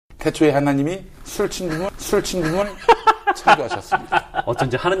태초에 하나님이 술친금을 창조하셨습니다.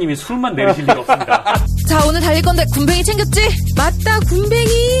 어쩐지 하나님이 술만 내리실 리가 없습니다. 자, 오늘 달릴 건데 군뱅이 챙겼지? 맞다,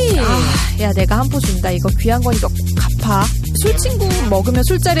 군뱅이. 야, 내가 한 포 준다. 이거 귀한 거니까 꼭 갚아. 술친구 먹으면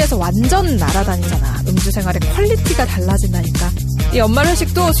술자리에서 완전 날아다니잖아. 음주 생활의 퀄리티가 달라진다니까. 이 연말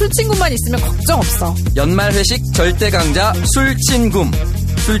회식도 술친구만 있으면 걱정 없어. 연말 회식 절대 강자 술친굼.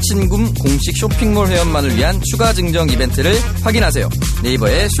 술친굼 공식 쇼핑몰 회원만을 위한 추가 증정 이벤트를 확인하세요.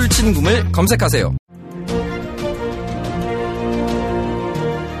 네이버에 술친굼을 검색하세요.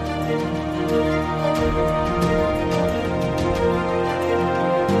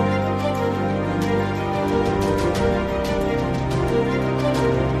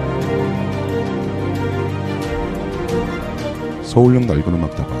 서울역 낡은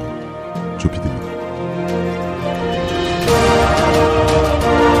음악다방 조피디입니다.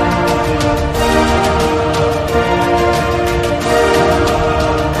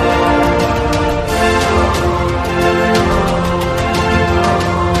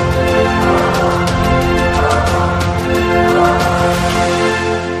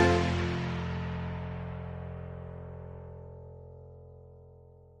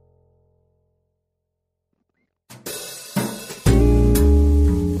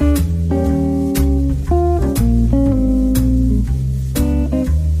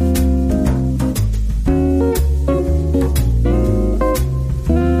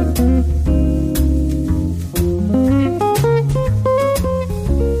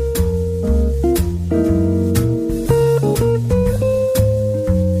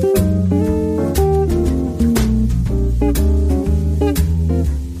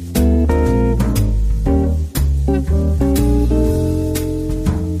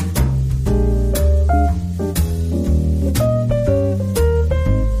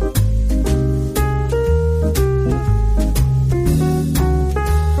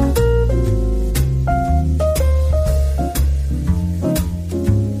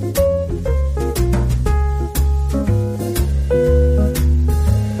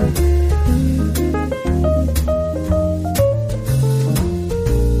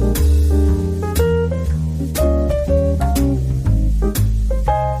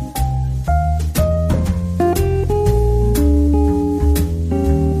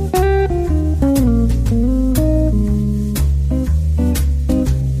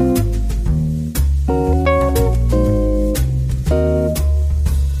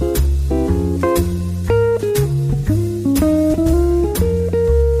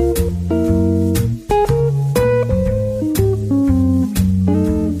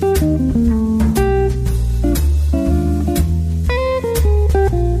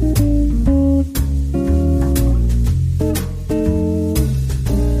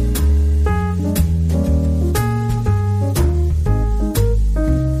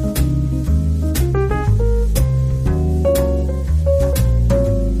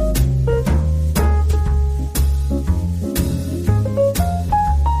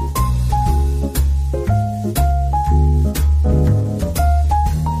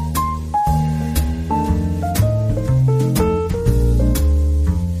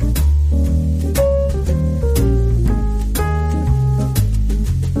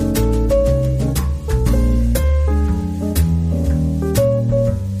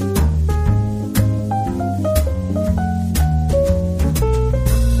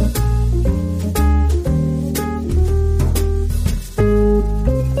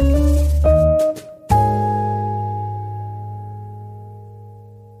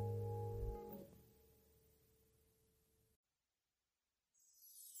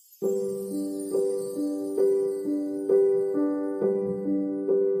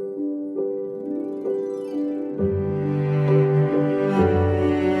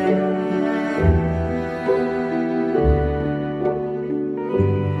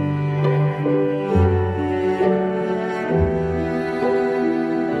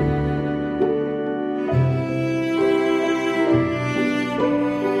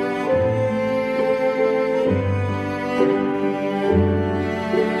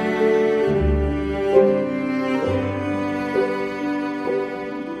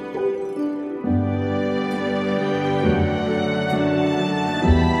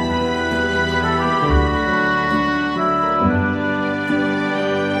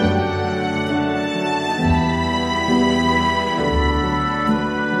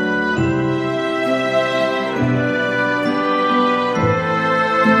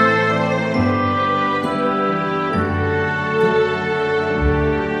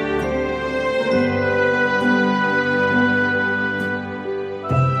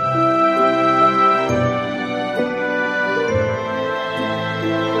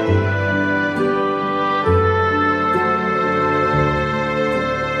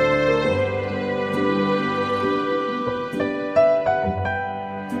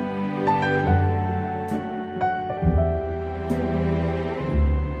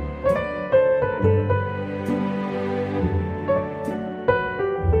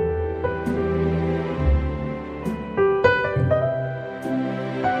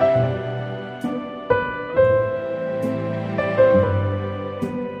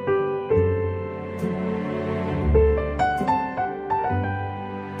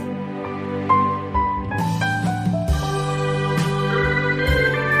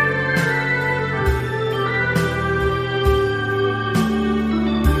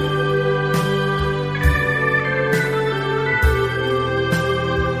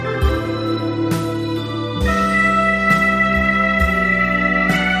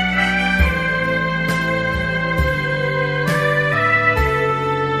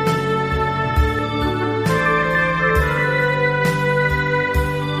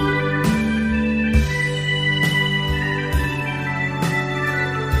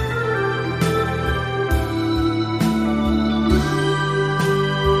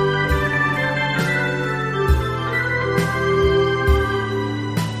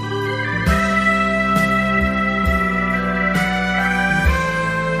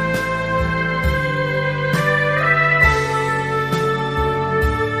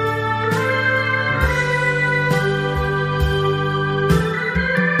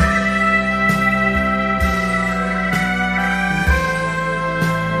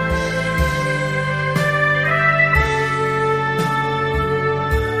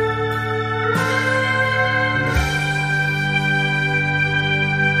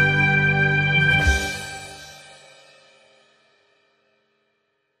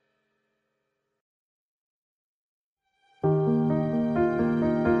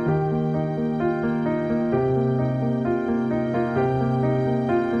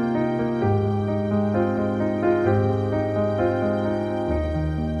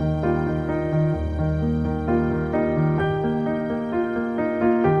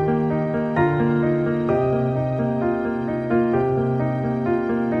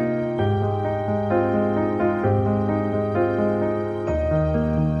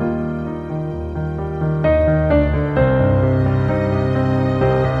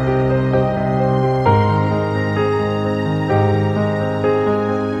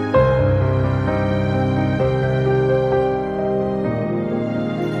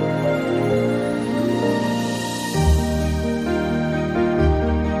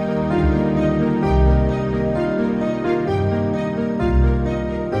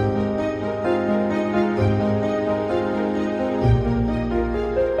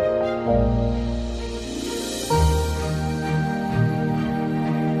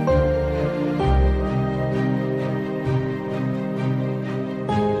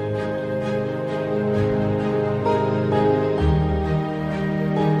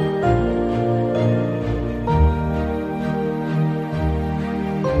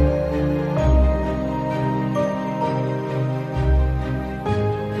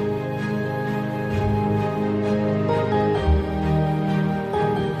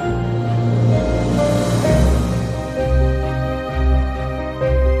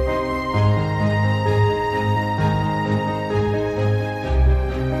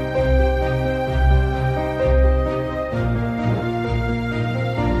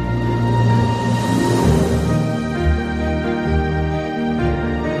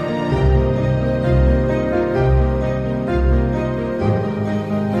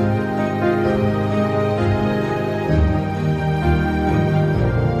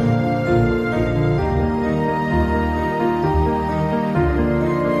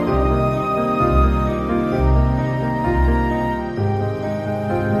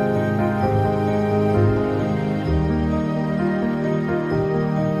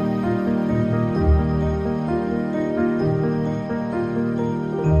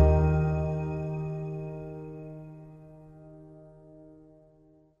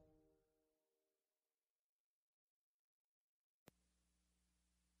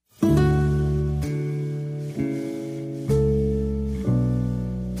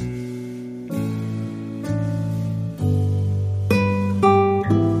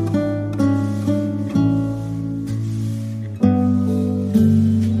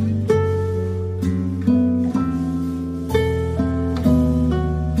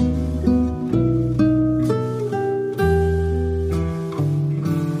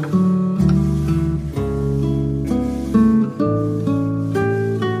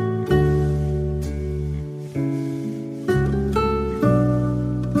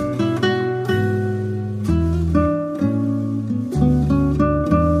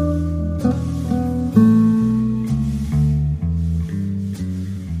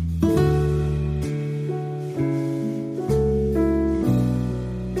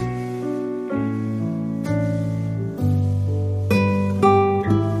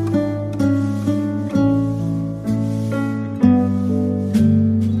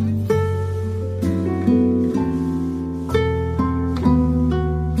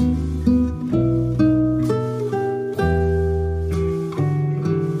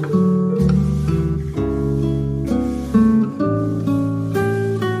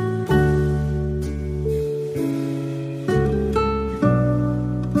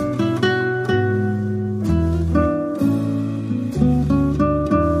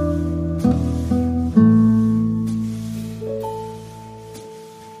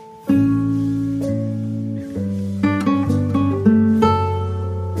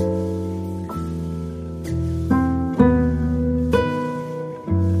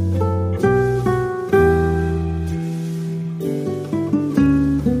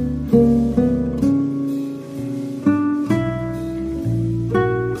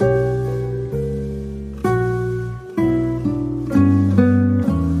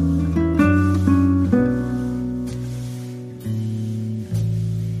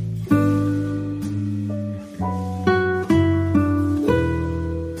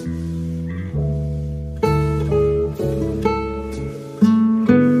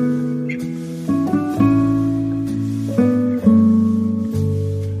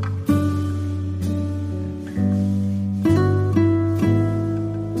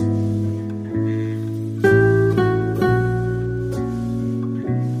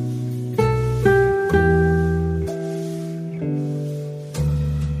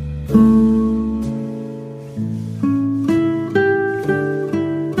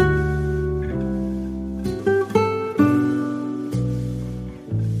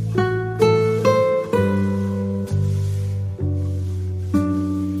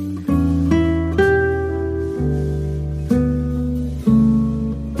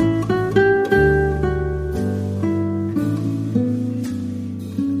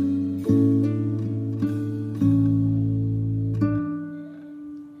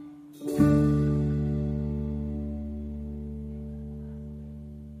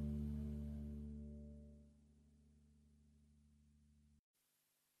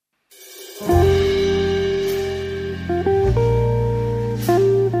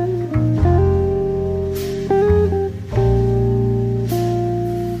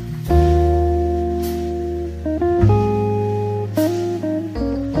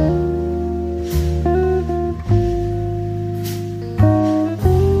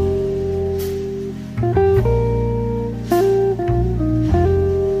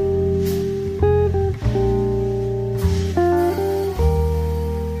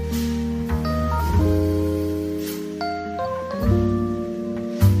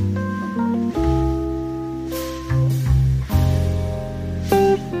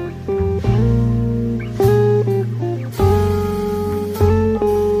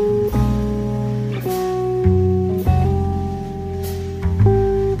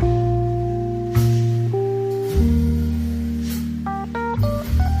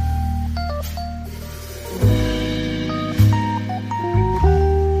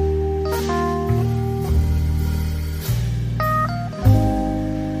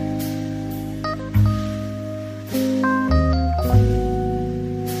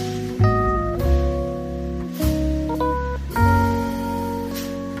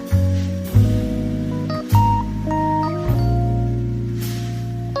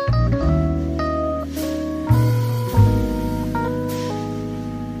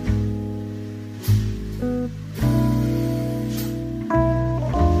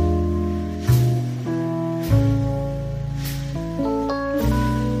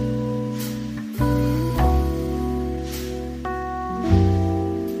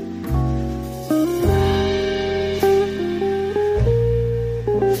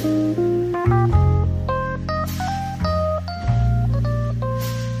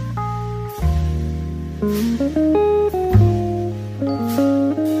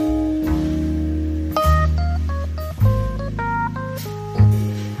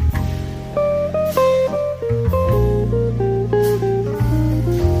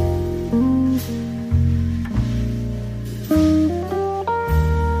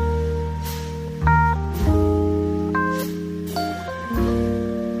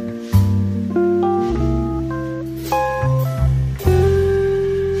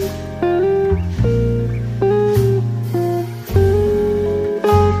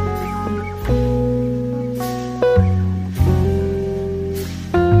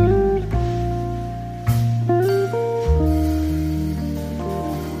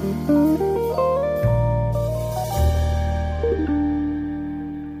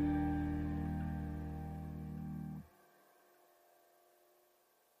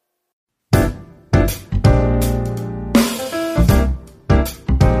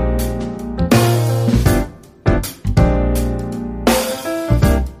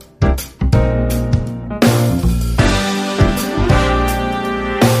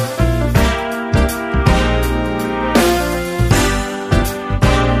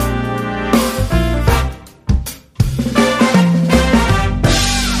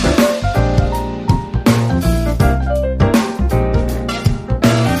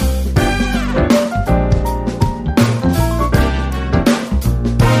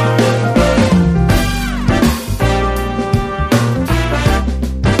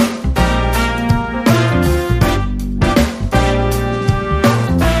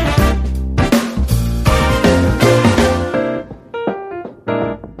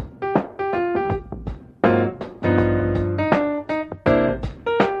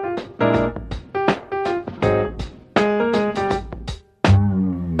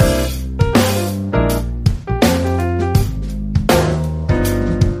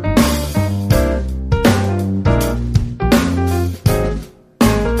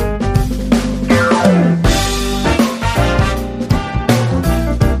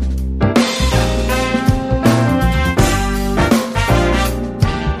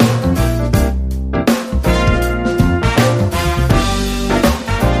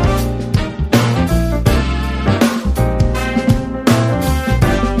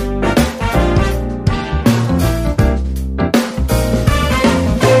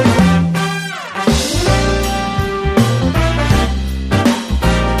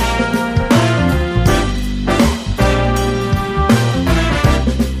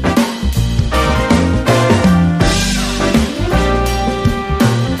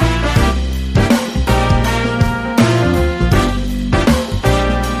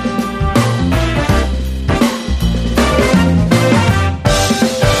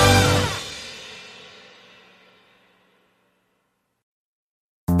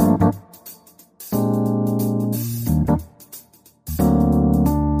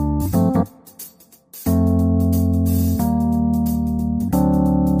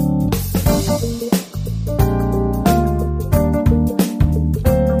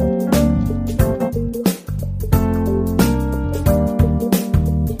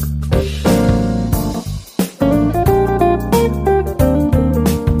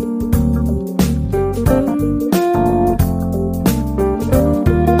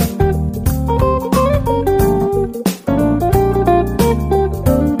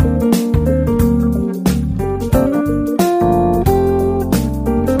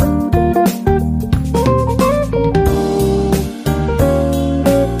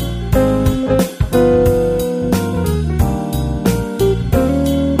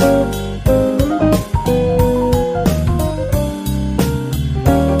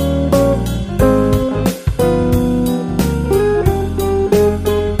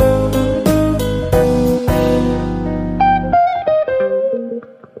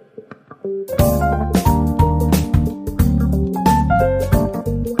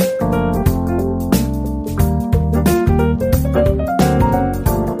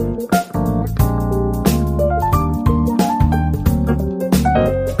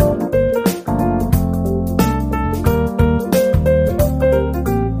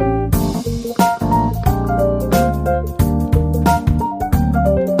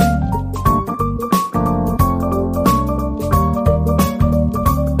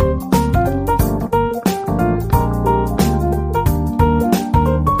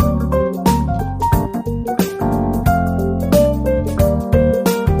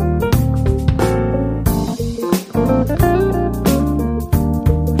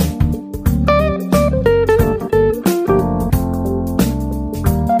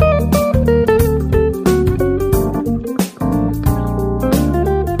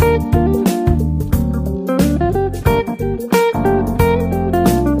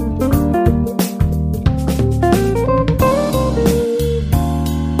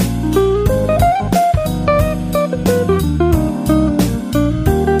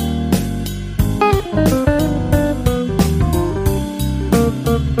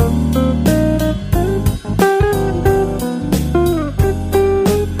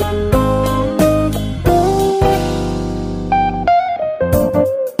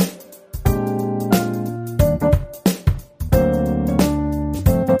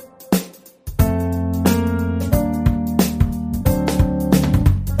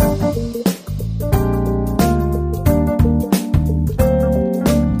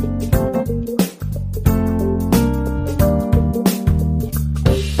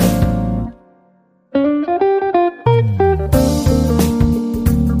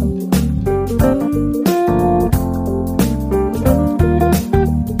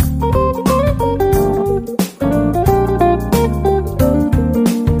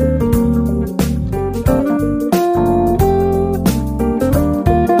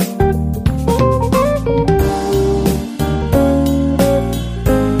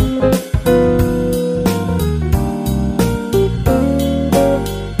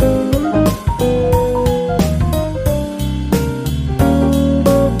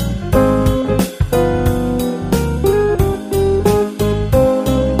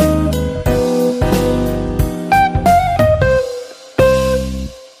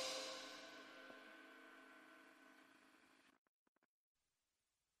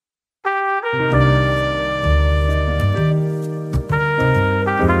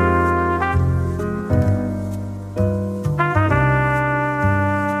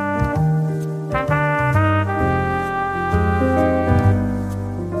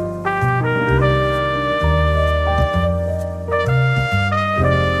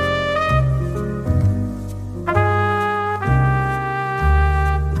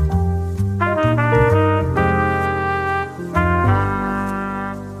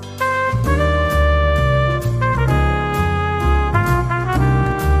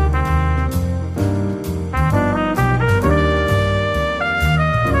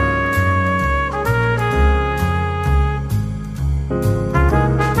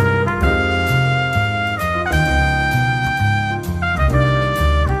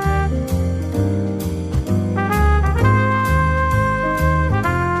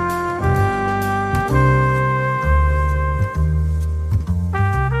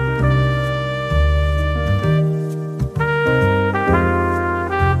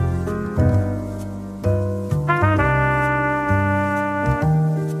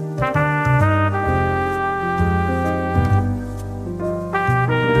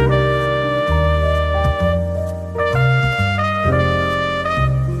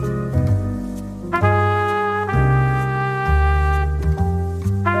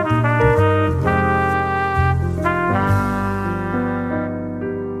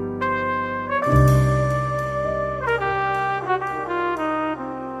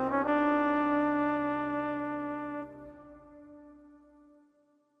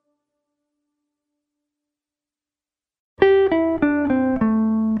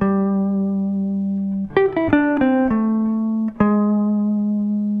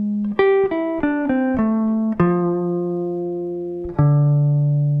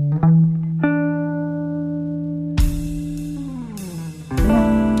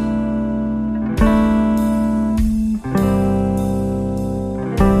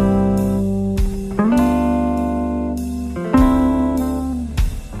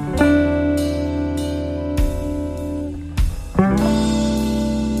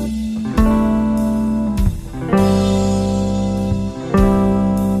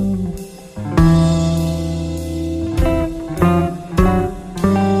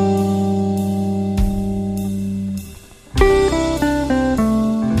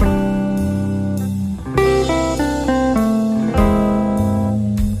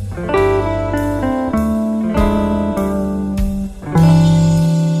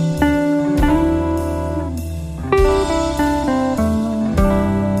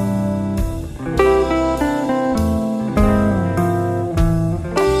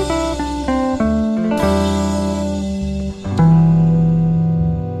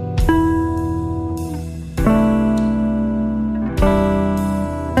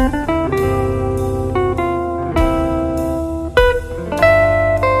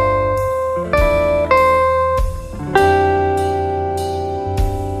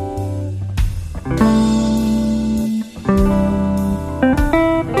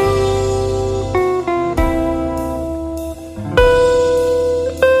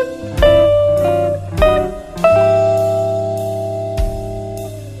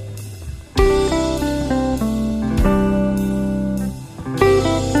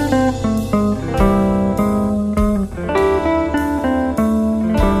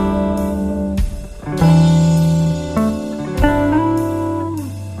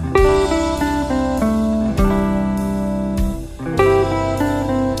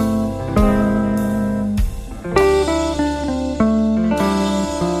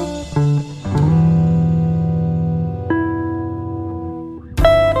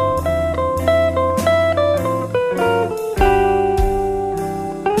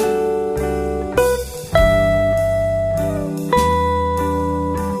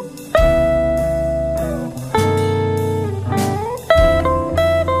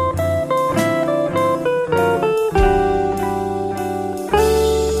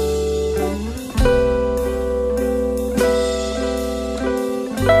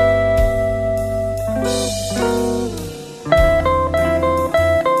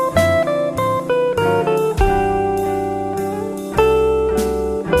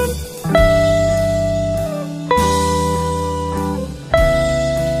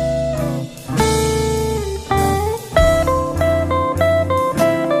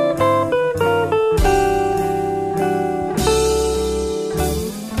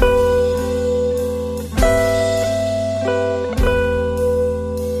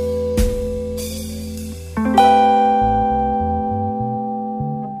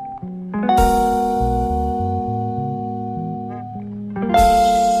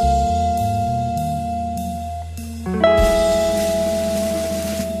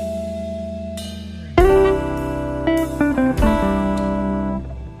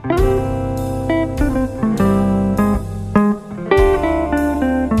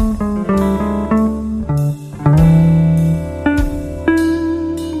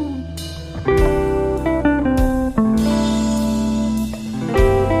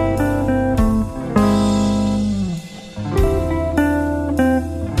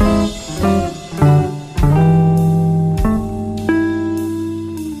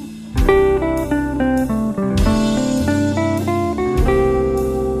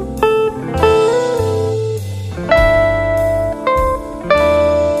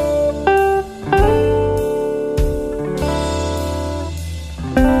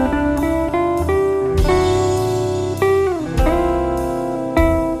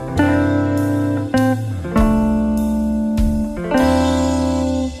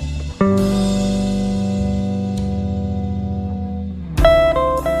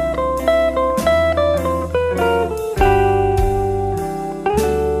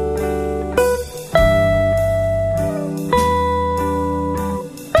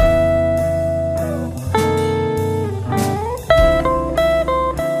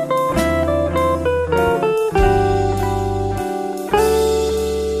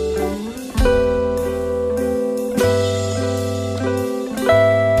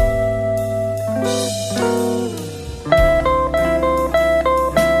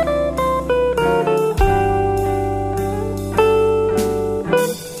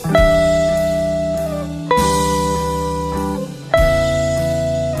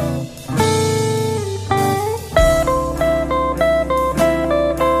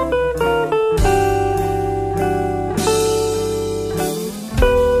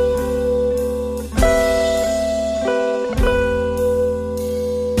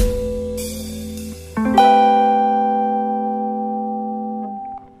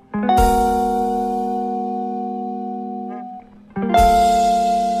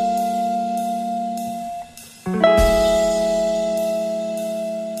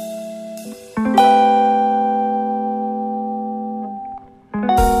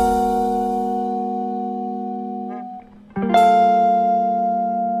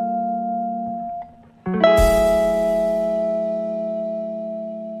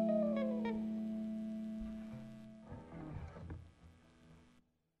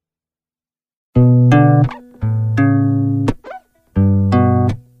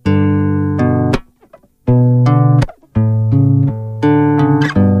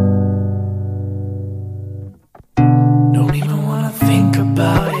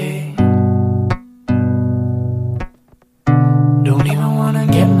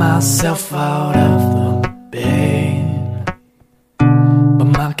 myself out of the bed, but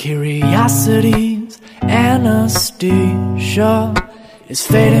my curiosity's anesthesia is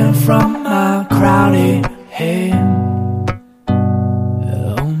fading from my crowded head.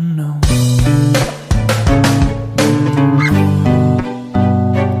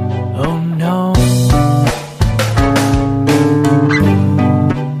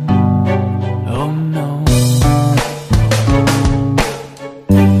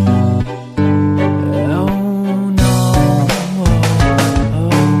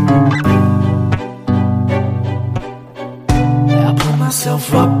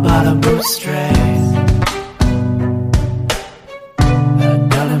 Up by the bootstraps,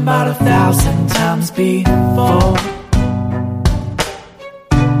 done about 1,000 times before,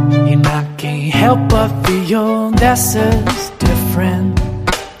 and I can't help but feel this is different.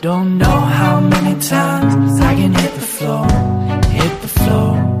 Don't know how many times I can hit the floor, and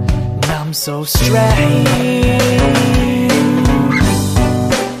I'm so strange.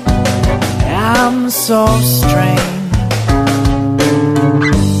 I'm so strange.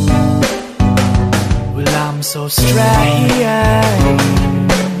 So strange.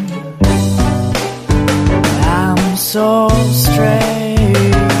 I'm so strange.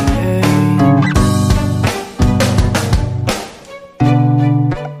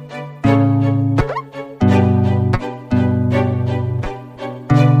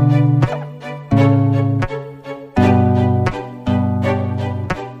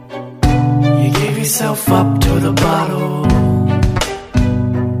 You gave yourself up to the bottle.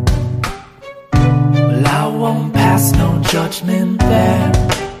 Won't pass no judgment there.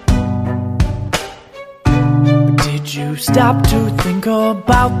 But did you stop to think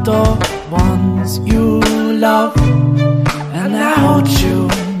about the ones you love? And I hold you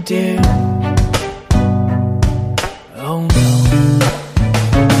dear. Oh no.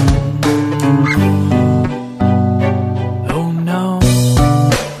 Oh no.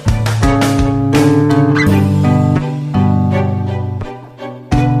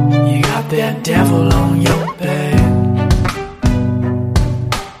 You got that devil on your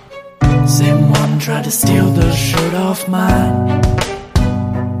tried to steal the shirt off mine,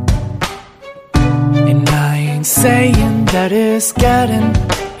 and I ain't saying that it's getting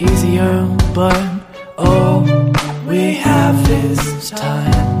easier, but all we have is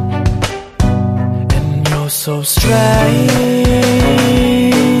time. And you're so strange.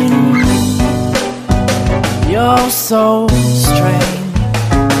 You're so strange.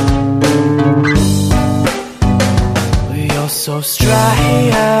 You're so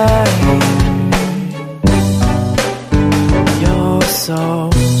strange. So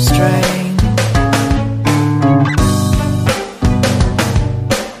strange.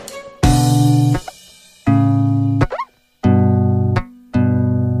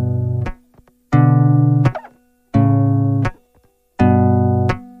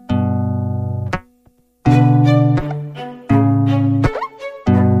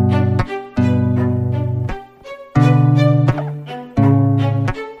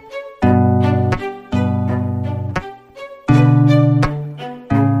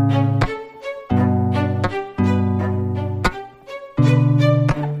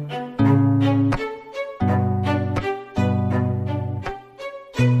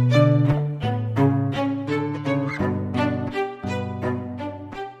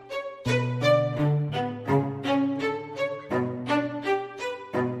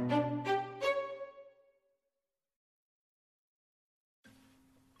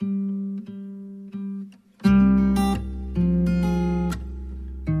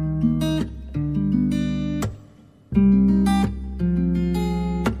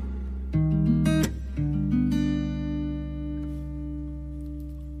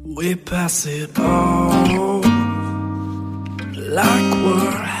 We pass it off like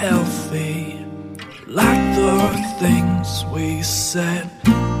we're healthy, like the things we said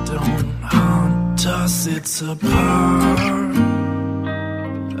don't haunt us. It's a part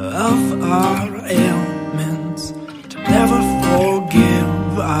of our ailments to never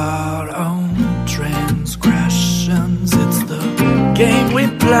forgive our own transgressions. It's the game we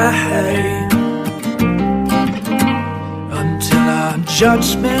play until our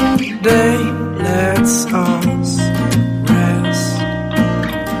judgment day lets us rest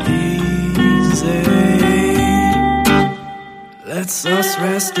easy. Lets us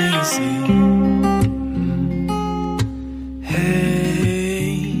rest easy.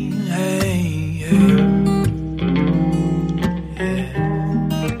 Hey, hey, hey.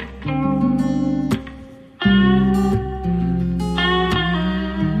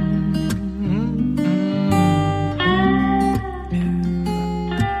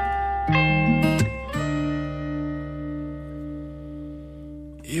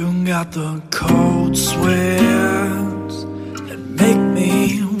 got the cold sweats that make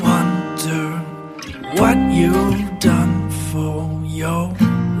me wonder what you've done for your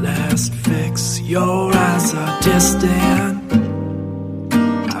last fix. Your eyes are distant,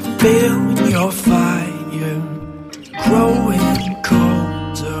 I feel your fire growing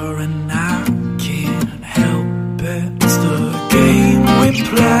colder, and I can't help it. It's the game we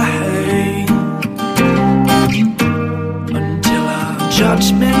play until our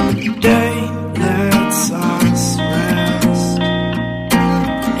judgment day lets us rest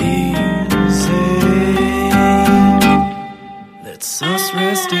easy. Lets us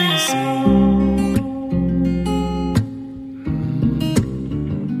rest easy.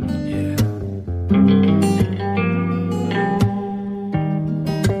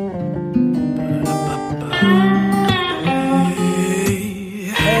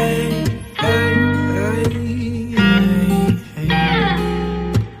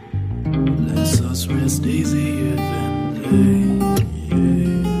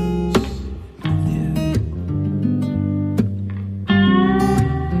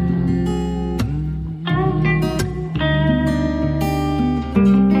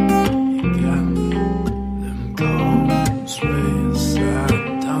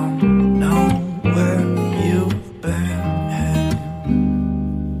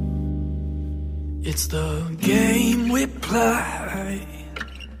 It's the game we play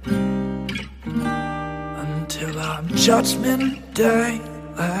until our judgment day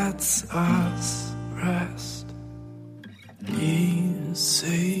lets us rest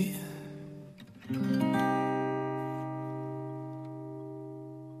easy.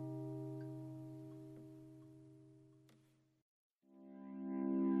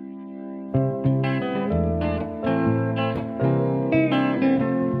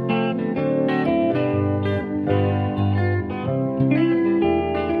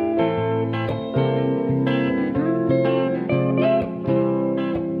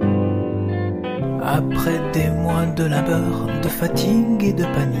 Après des mois de labeur, de fatigue et de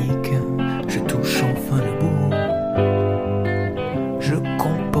panique, je touche enfin le bout. Je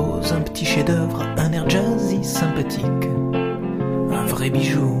compose un petit chef-d'œuvre, un air jazzy sympathique, un vrai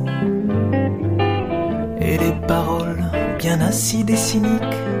bijou. Et les paroles, bien acides et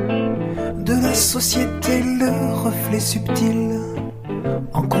cyniques, de la société, le reflet subtil,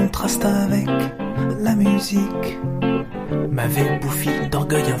 en contraste avec la musique, m'avait bouffi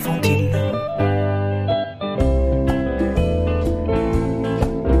d'orgueil infantile.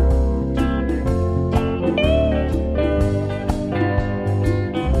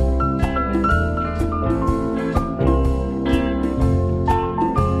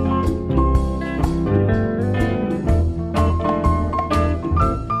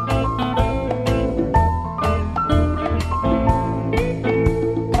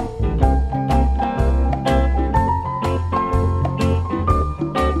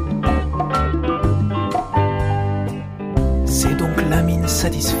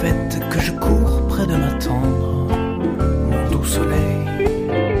 Satisfaite que je cours près de m'attendre, mon doux soleil,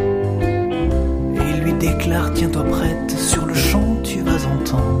 et lui déclare: tiens-toi prête, sur le champ tu vas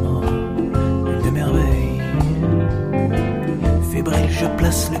entendre une de merveilles. Fébrile, je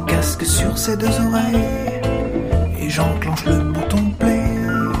place le casque sur ses deux oreilles et j'enclenche le bouton play.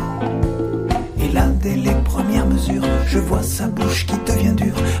 Et là, dès les premières mesures, je vois sa bouche qui devient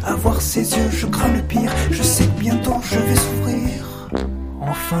dure. À voir ses yeux, je crains le pire. Je sais que bientôt je vais souffrir.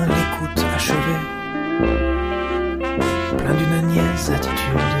 Enfin l'écoute achevée, plein d'une niaise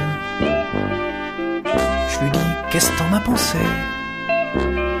attitude, je lui dis: qu'est-ce que t'en as pensé?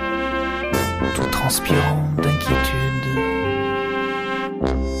 Tout transpirant d'inquiétude.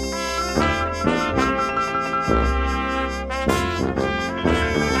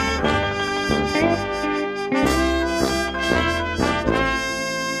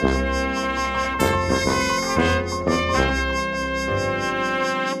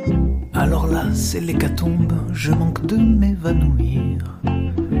 Alors là, c'est l'hécatombe, je manque de m'évanouir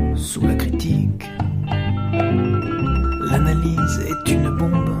sous la critique. L'analyse est une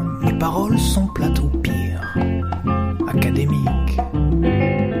bombe, mes paroles sont plates ou pire, académiques.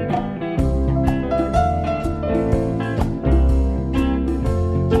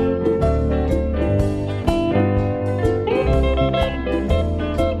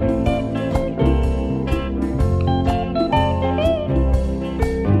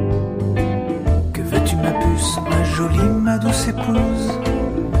 Ma jolie, ma douce épouse,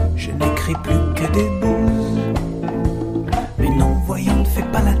 je n'écris plus que des bouses. Mais non, voyons, ne fais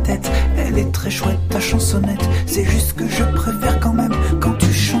pas la tête, elle est très chouette ta chansonnette. C'est juste que je préfère quand même quand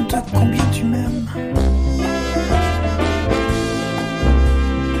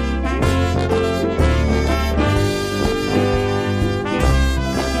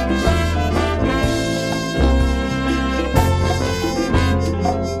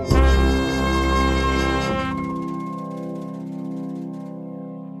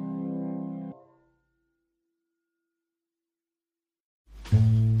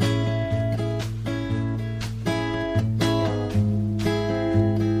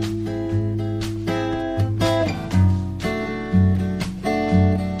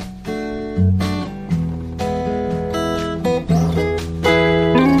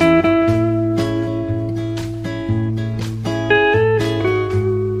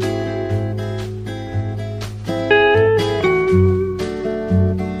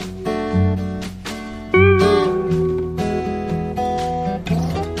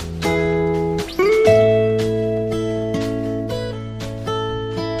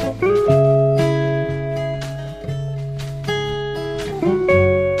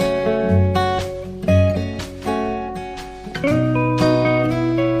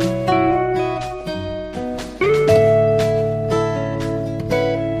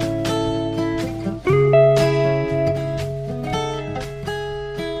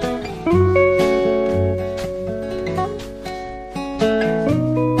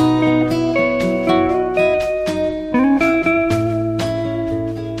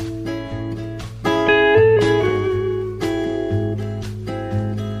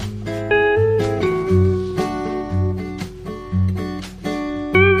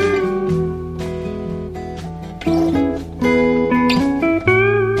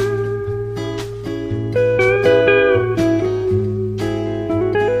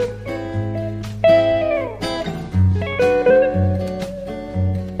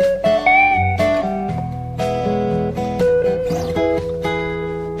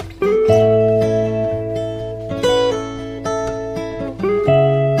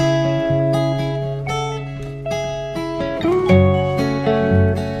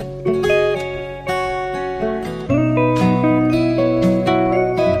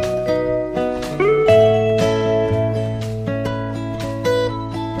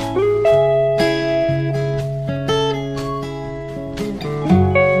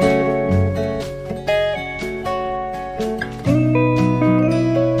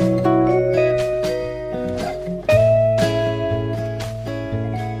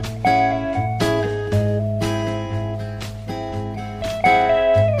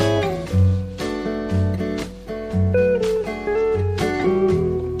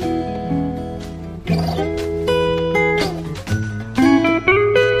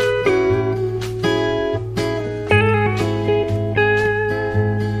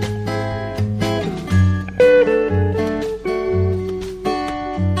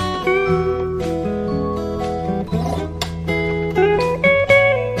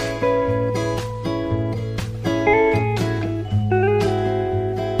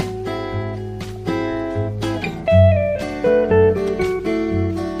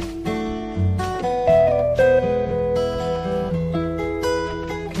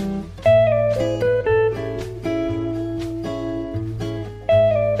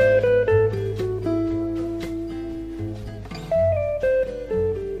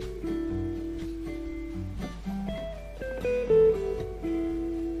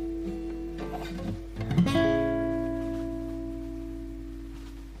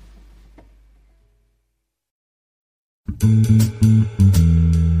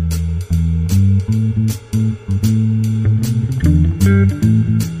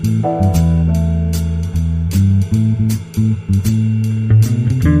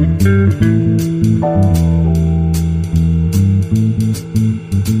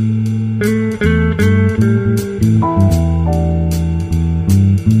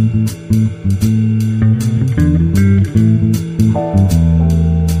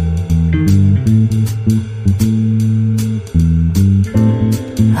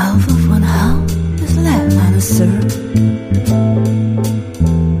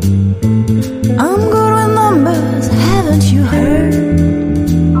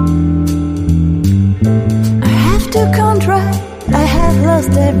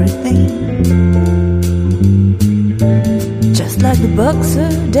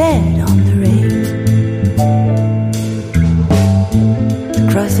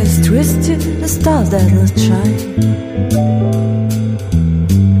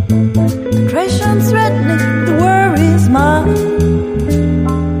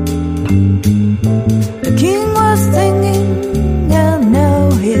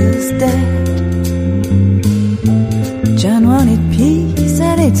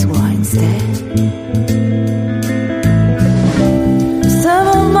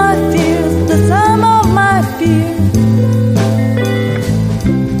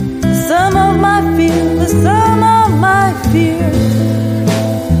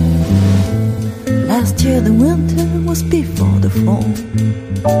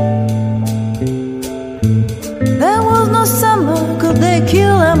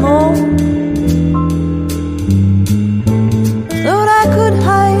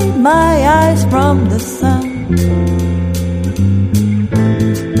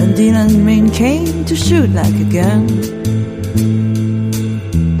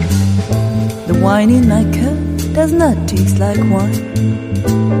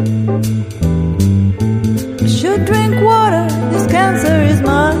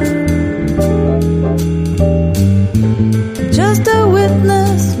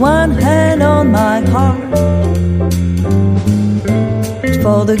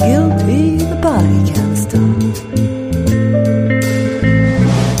For the guilty, the body can't stop.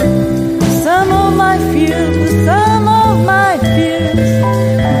 my fears, the sum of my fears.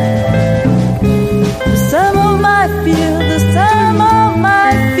 The sum of my fears, the sum of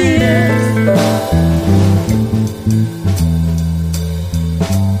my fears.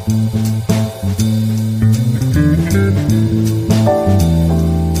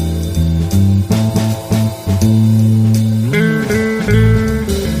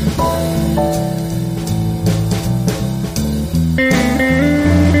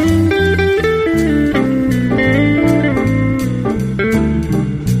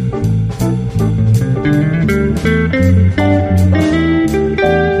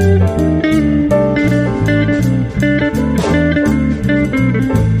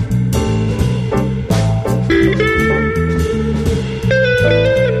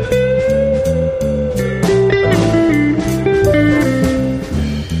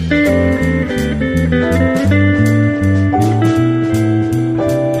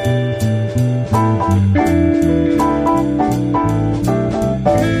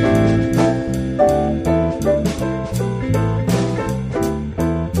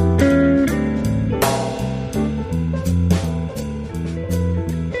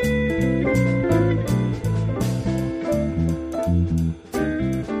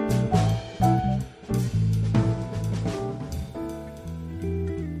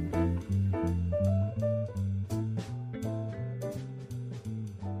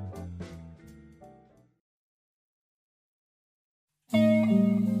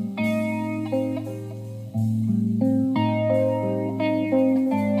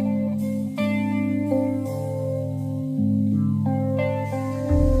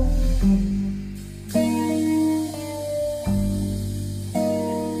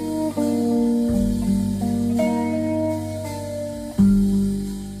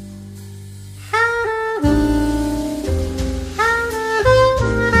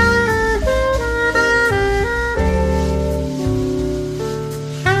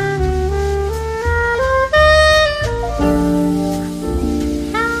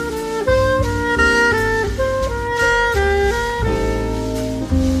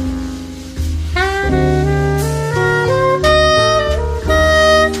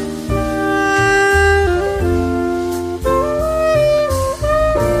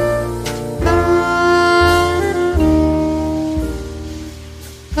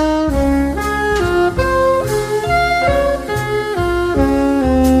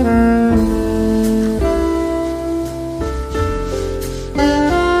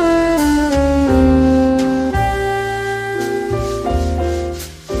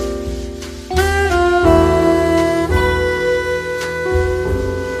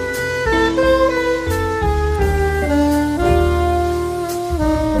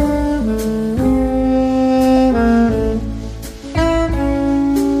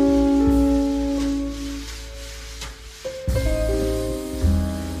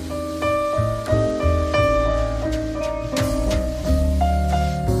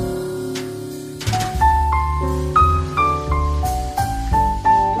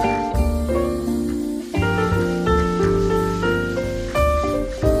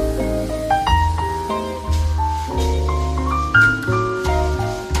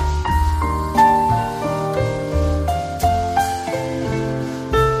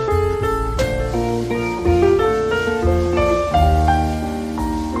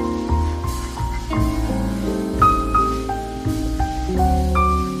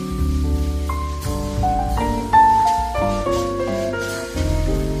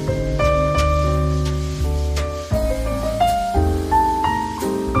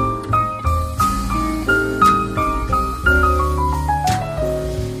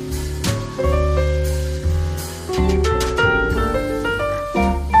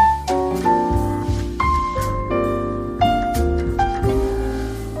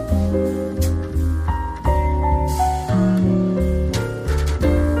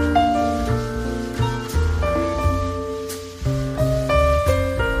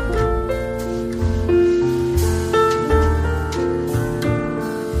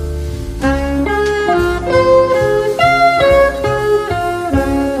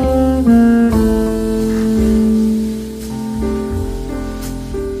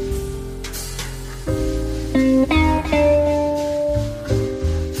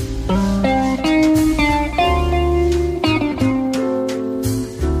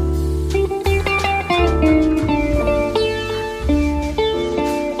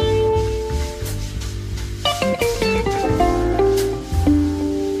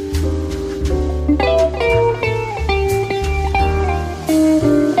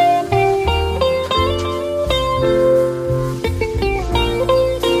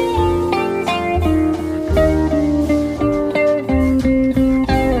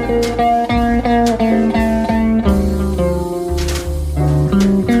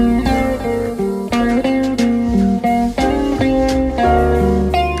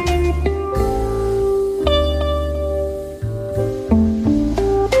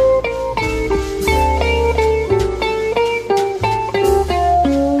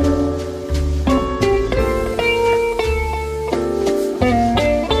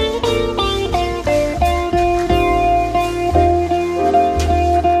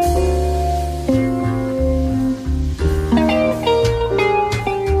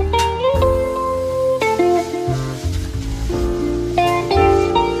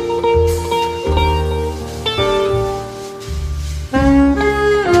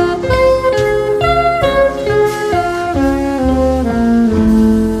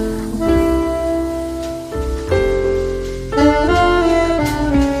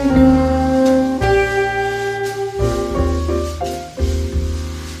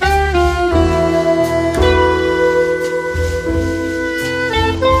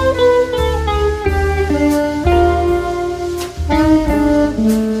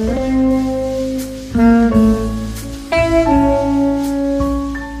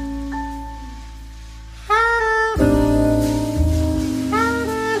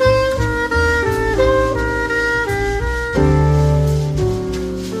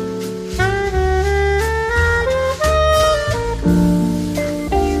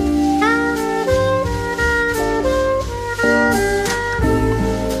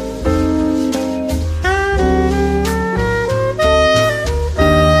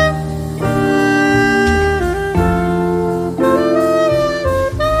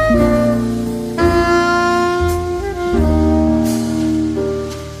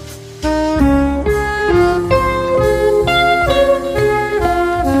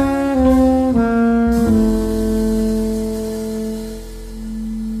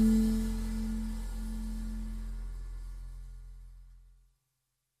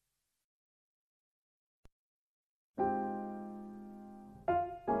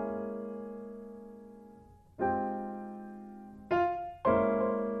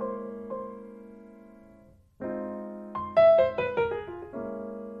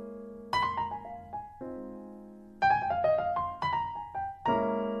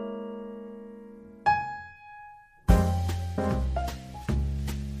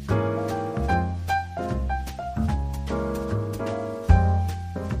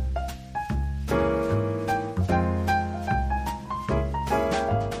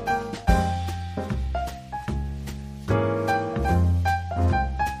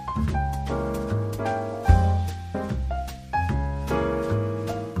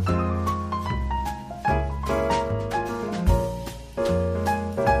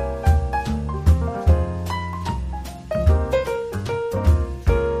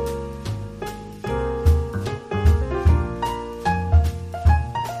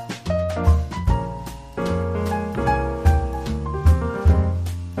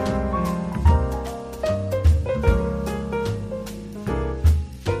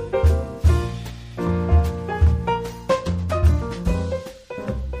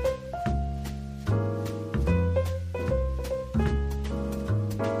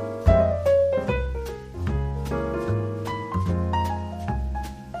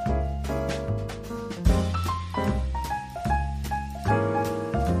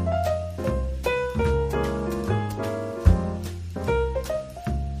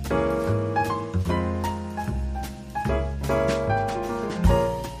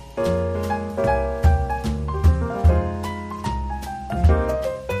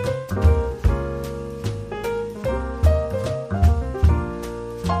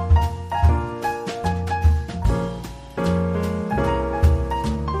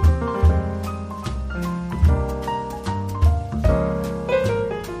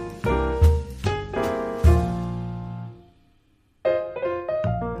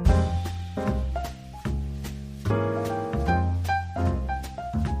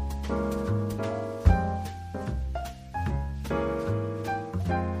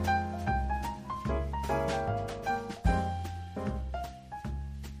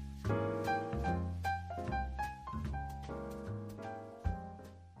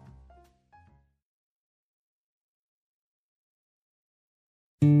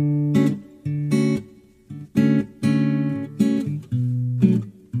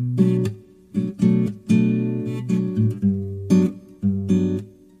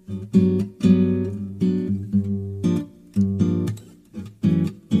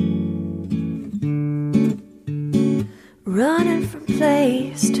 Running from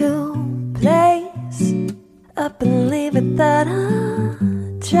place to place, up and leave without a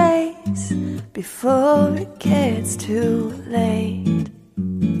trace, before it gets too late.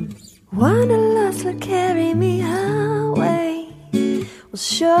 Wanderlust will carry me away. Well,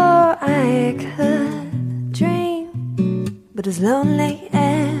 sure I could dream, but as lonely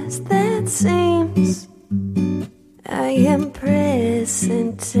as that seems, I am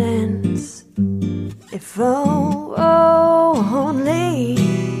present tense. If only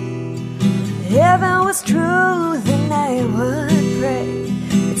heaven was true, then I would pray.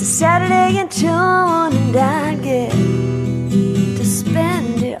 It's a Saturday in June and I'd get to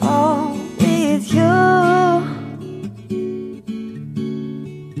spend it all with you.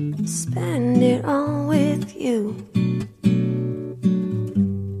 Spend it all with you.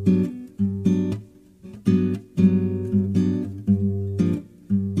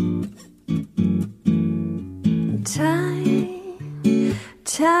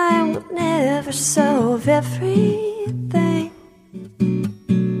 Time would never solve everything,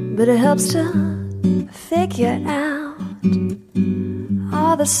 but it helps to figure out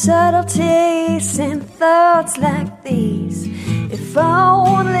all the subtleties in thoughts like these. If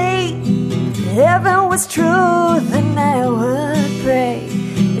only heaven was true, then I would pray.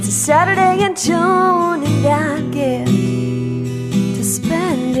 It's a Saturday in June and I'd get to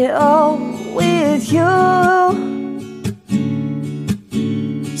spend it all with you.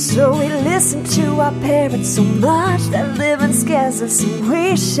 So we listen to our parents so much that living scares us, and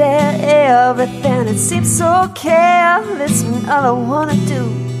we share everything. It seems so careless when all I wanna do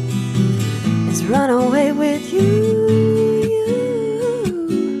is run away with you.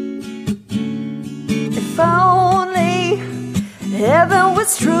 If only heaven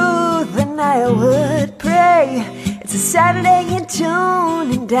was true, then I would pray. It's a Saturday in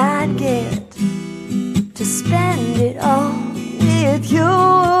June and I'd get to spend it all with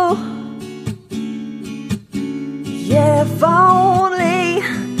you. Yeah, if only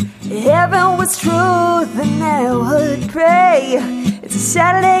heaven was true, then I would pray. It's a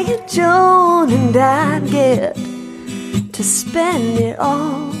Saturday in June and I'd get to spend it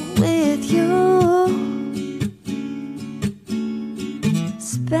all with you.